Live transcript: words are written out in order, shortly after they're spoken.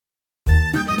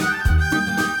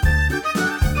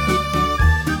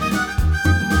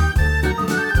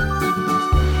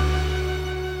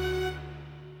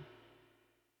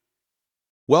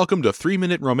Welcome to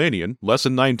 3-Minute Romanian,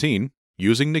 Lesson 19,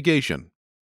 Using Negation.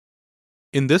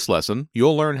 In this lesson,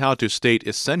 you'll learn how to state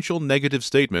essential negative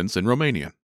statements in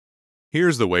Romanian.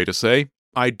 Here's the way to say,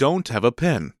 I don't have a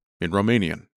pen, in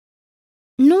Romanian.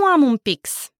 Nu am un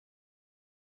pix.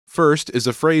 First is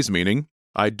a phrase meaning,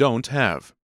 I don't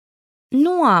have.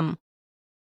 Nu am.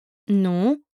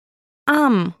 Nu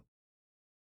am.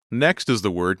 Next is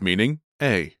the word meaning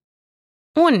a.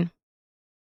 Un.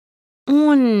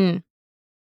 Un.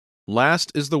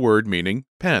 Last is the word meaning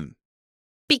pen.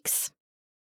 Pix.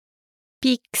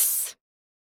 Pix.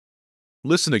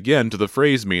 Listen again to the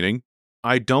phrase meaning,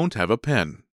 I don't have a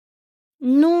pen.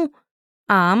 Nu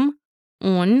am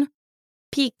un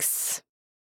pix.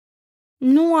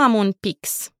 Nu am un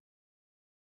pix.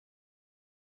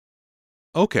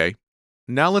 Okay,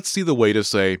 now let's see the way to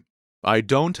say, I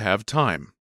don't have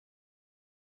time.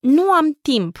 Nu am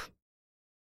timp.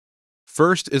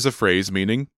 First is a phrase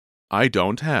meaning, I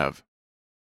don't have.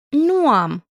 Nu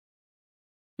am.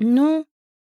 Nu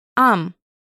am.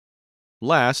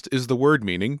 Last is the word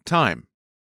meaning time.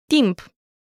 Timp.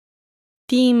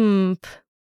 Timp.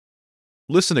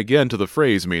 Listen again to the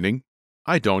phrase meaning,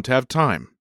 I don't have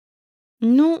time.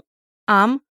 Nu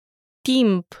am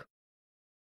timp.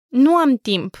 Nu am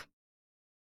timp.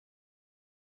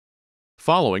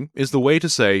 Following is the way to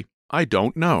say, I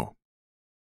don't know.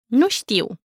 Nu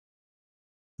știu.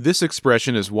 This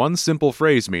expression is one simple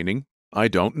phrase meaning, I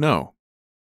don't know.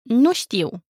 Nu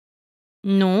știu.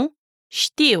 Nu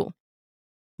știu.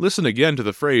 Listen again to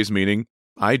the phrase meaning,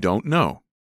 I don't know.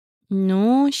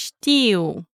 Nu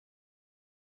știu.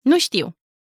 Nu știu.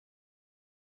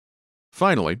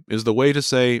 Finally is the way to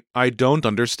say, I don't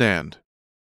understand.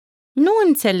 Nu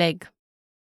înțeleg.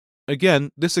 Again,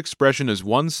 this expression is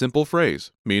one simple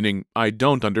phrase, meaning, I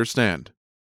don't understand.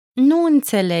 Nu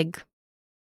înțeleg.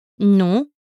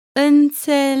 Nu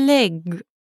înțeleg.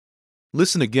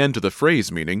 Listen again to the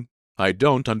phrase meaning, I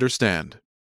don't understand.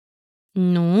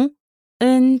 Nu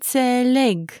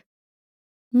înțeleg.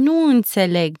 Nu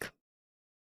înțeleg.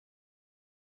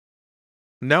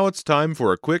 Now it's time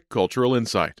for a quick cultural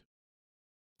insight.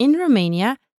 In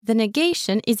Romania, the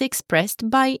negation is expressed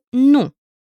by nu.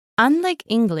 Unlike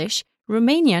English,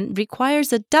 Romanian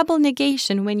requires a double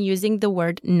negation when using the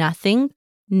word nothing,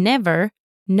 never,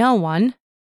 no one,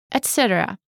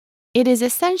 etc. It is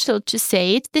essential to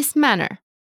say it this manner.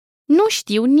 Nu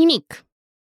știu nimic.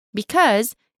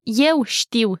 Because eu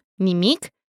știu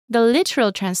nimic, the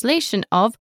literal translation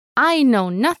of I know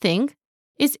nothing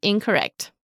is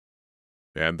incorrect.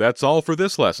 And that's all for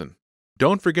this lesson.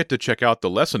 Don't forget to check out the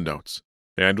lesson notes.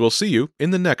 And we'll see you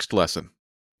in the next lesson.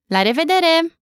 La revedere!